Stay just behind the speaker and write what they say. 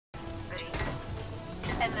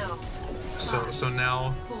So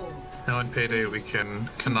now in Payday we can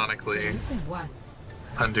canonically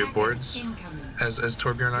undo boards as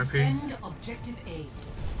Torbjorn RP.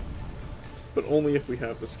 But only if we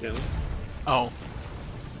have the skin. Oh.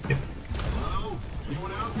 Yeah.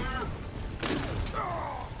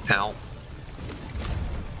 Ow.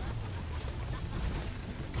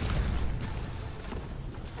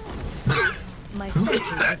 My sentry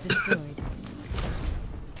was destroyed.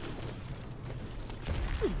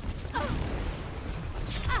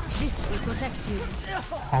 This will protect you.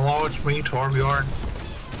 Hello, it's me, Torbjorn.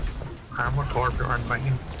 I'm a Torbjorn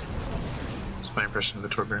main. That's my impression of the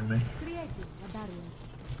Torbjorn main.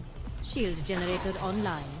 Shield generator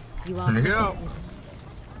online. You are there you protected. go.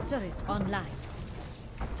 Turret online.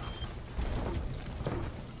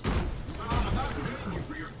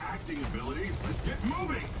 For your acting ability, let's get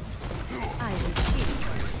moving. I will shield.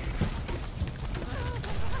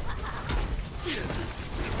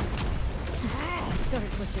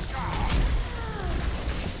 Turret was destroyed.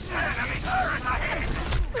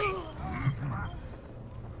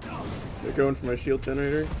 They're going for my shield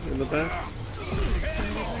generator in the back.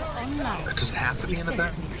 Does it have to be in the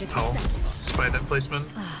back? Oh, despite that placement?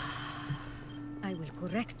 I will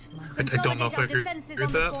correct my. I don't know if I agree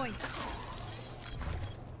with that.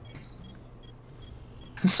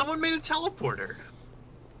 Someone made a teleporter.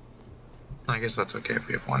 I guess that's okay if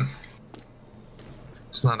we have one.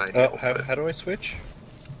 It's not ideal. How do I switch?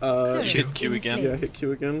 Hit Q again. Yeah, hit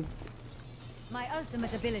Q again. My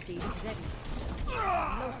ultimate ability is ready.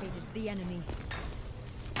 Located the enemy.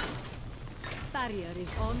 Barrier is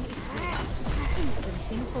on its way.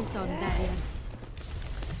 Instancing photon barrier.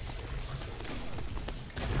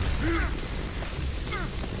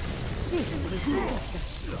 This will protect us.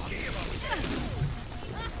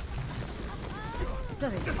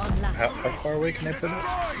 Turret online. How far away can I put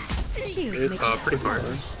it? Shield It's makes pretty far.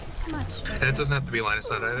 much better. And it doesn't have to be line of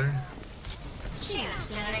sight either. Shield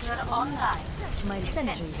generator online. My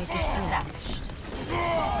sentry was destroyed.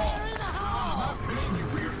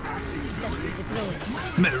 Sentry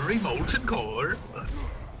deployed. Merry molten core.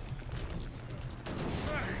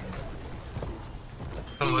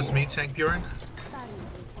 Oh, it's me, Tank Bjorn.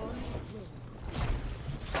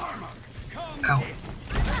 Ow.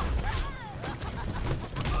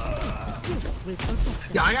 This will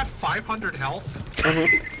protect Yeah, I got 500 health.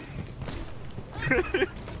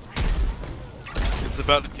 It's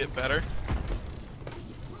about to get better.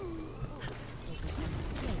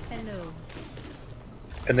 Hello.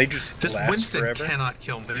 And they just This last Winston forever? cannot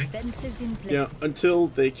kill me. Fences in place. Yeah, until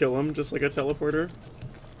they kill him, just like a teleporter.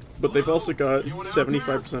 But they've also got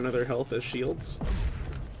 75% of their health as shields.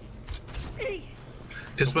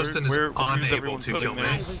 This Winston is where's unable everyone to putting kill me.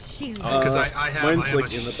 I will this? shield. Because I have mine's a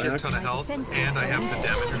like in the shit back. ton of health, and I have the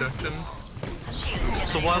damage reduction.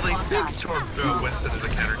 So while they think Winston is a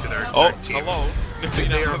counter to their Oh, team, hello.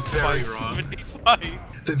 they are very wrong.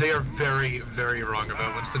 575. They are very, very wrong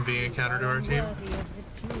about Winston being a counter to our team. Worthy of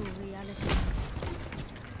the true reality.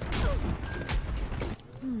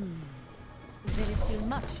 There is still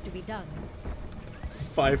much to be done.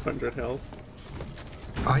 500 health.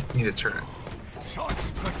 I need a turret.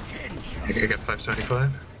 I got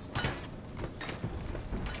 575.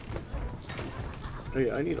 Oh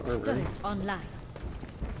yeah, I need armor. Turret online.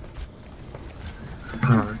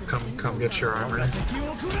 Come get your armor.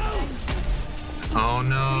 Oh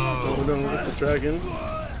no! Oh no, it's a dragon.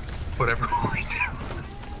 Whatever we do.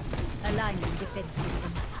 Aligning defense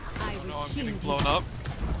system. I will No, I'm shield getting you. blown up.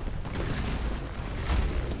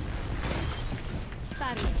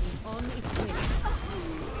 Barrier is on its way.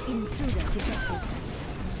 Intruder detected.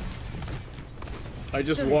 I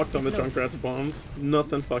just walked on the Junkrat's bombs.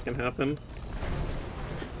 Nothing fucking happened.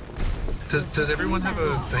 Does everyone have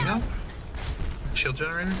a thing up? Shield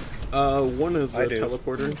generator? One is I a do.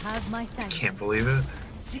 teleporter. You have my thanks. Can't believe it.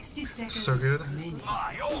 60 seconds. So good. remaining.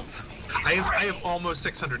 I have almost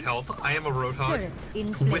 600 health. I am a Roadhog Turret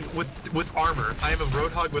in place. with armor. I am a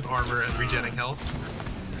Roadhog with armor and regenning health.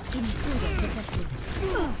 Intruder detected.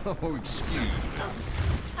 Oh, excuse me.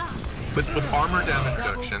 With armor damage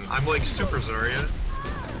reduction, I'm like super Zarya.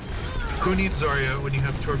 Who needs Zarya when you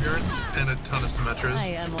have Torbjorn and a ton of Symmetras? I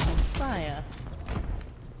am on fire.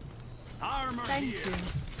 Thank you.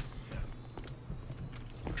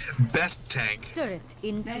 Best tank. Turret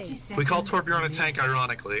in place. We call Torbjorn a tank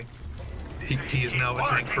ironically. He is now a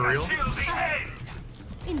tank for real.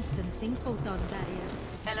 Instancing photon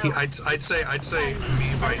barrier. I'd say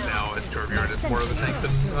me right now as Torbjorn is more of a tank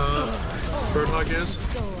than Roadhog is.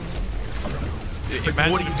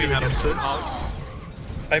 Imagine what do you if do we had a against this? Roadhog.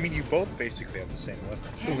 I mean, you both basically have the same weapon.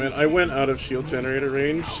 Oh man, I went out of shield generator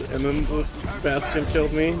range, and then the Bastion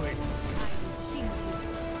killed me.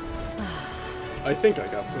 I think I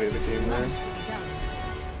got play of the game there.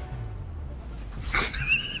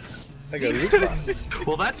 I got response.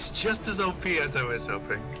 Well, that's just as OP as I was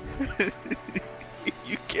hoping.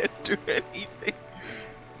 You can't do anything.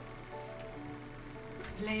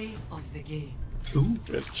 Play of the game. Ooh.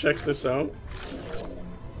 Yeah, check this out.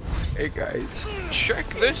 Hey guys, check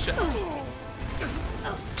this out.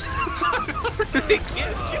 They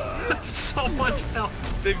can't get So much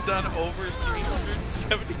health. They've done over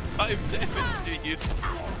 375 damage to you.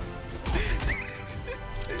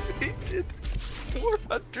 They did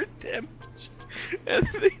 400 damage, and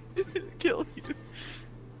they didn't kill you.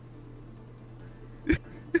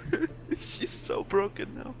 She's so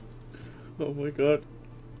broken now. Oh my god.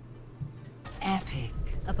 Epic.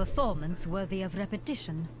 A performance worthy of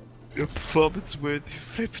repetition. Your performance worthy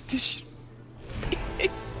of repetition.